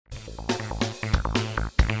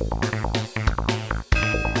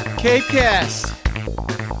CapeCast.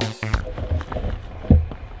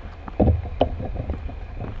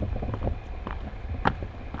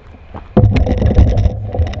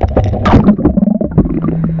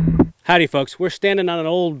 Howdy folks, we're standing on an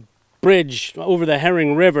old bridge over the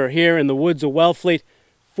Herring River here in the woods of Wellfleet.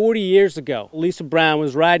 40 years ago, Lisa Brown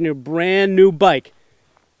was riding her brand new bike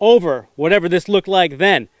over whatever this looked like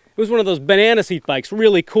then. It was one of those banana seat bikes,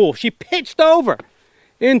 really cool. She pitched over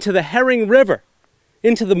into the Herring River,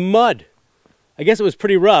 into the mud. I guess it was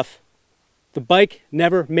pretty rough. The bike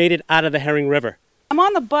never made it out of the Herring River. I'm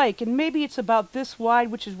on the bike, and maybe it's about this wide,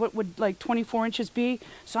 which is what would like 24 inches be.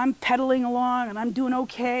 So I'm pedaling along, and I'm doing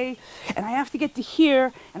okay. And I have to get to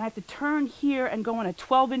here, and I have to turn here and go on a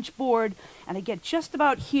 12-inch board. And I get just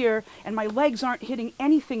about here, and my legs aren't hitting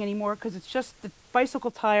anything anymore because it's just the bicycle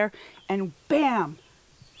tire. And bam!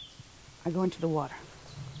 I go into the water.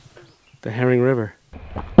 The Herring River.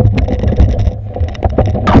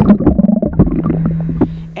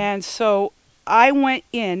 And so I went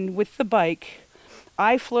in with the bike.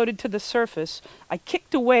 I floated to the surface. I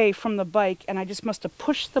kicked away from the bike, and I just must have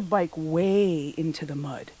pushed the bike way into the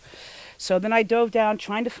mud. So then I dove down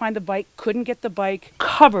trying to find the bike, couldn't get the bike,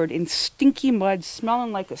 covered in stinky mud,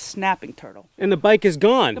 smelling like a snapping turtle. And the bike is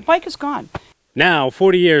gone. The bike is gone. Now,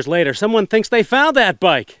 40 years later, someone thinks they found that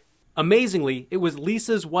bike. Amazingly, it was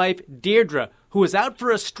Lisa's wife, Deirdre, who was out for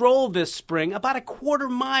a stroll this spring about a quarter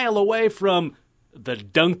mile away from the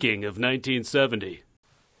dunking of 1970.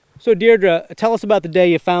 So Deirdre, tell us about the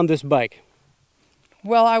day you found this bike.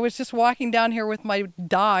 Well, I was just walking down here with my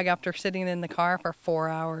dog after sitting in the car for 4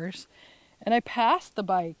 hours, and I passed the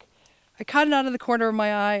bike. I caught it out of the corner of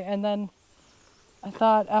my eye, and then I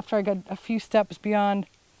thought after I got a few steps beyond,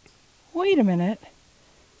 wait a minute,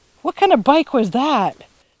 what kind of bike was that?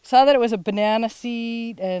 Saw that it was a banana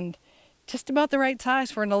seat and just about the right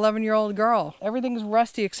size for an 11-year-old girl. Everything's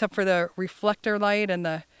rusty except for the reflector light and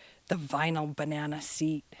the vinyl banana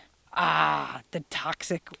seat. Ah, the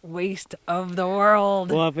toxic waste of the world.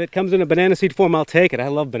 Well, if it comes in a banana seat form, I'll take it. I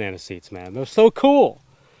love banana seats, man. They're so cool.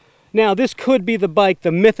 Now, this could be the bike,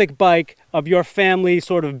 the mythic bike of your family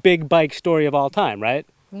sort of big bike story of all time, right?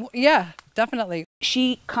 Yeah, definitely.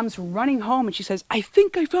 She comes running home, and she says, I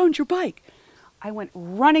think I found your bike. I went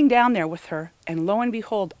running down there with her, and lo and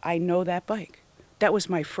behold, I know that bike. That was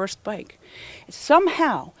my first bike.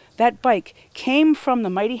 Somehow, that bike came from the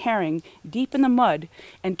Mighty Herring deep in the mud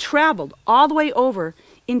and traveled all the way over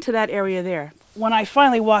into that area there. When I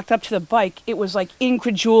finally walked up to the bike, it was like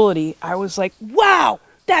incredulity. I was like, wow,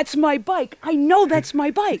 that's my bike. I know that's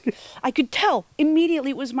my bike. I could tell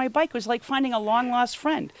immediately it was my bike. It was like finding a long-lost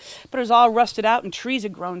friend. But it was all rusted out and trees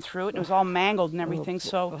had grown through it and it was all mangled and everything.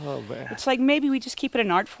 So it's like maybe we just keep it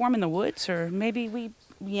an art form in the woods, or maybe we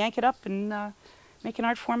yank it up and make an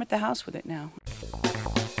art form at the house with it now.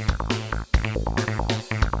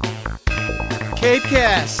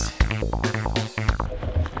 CapeCast.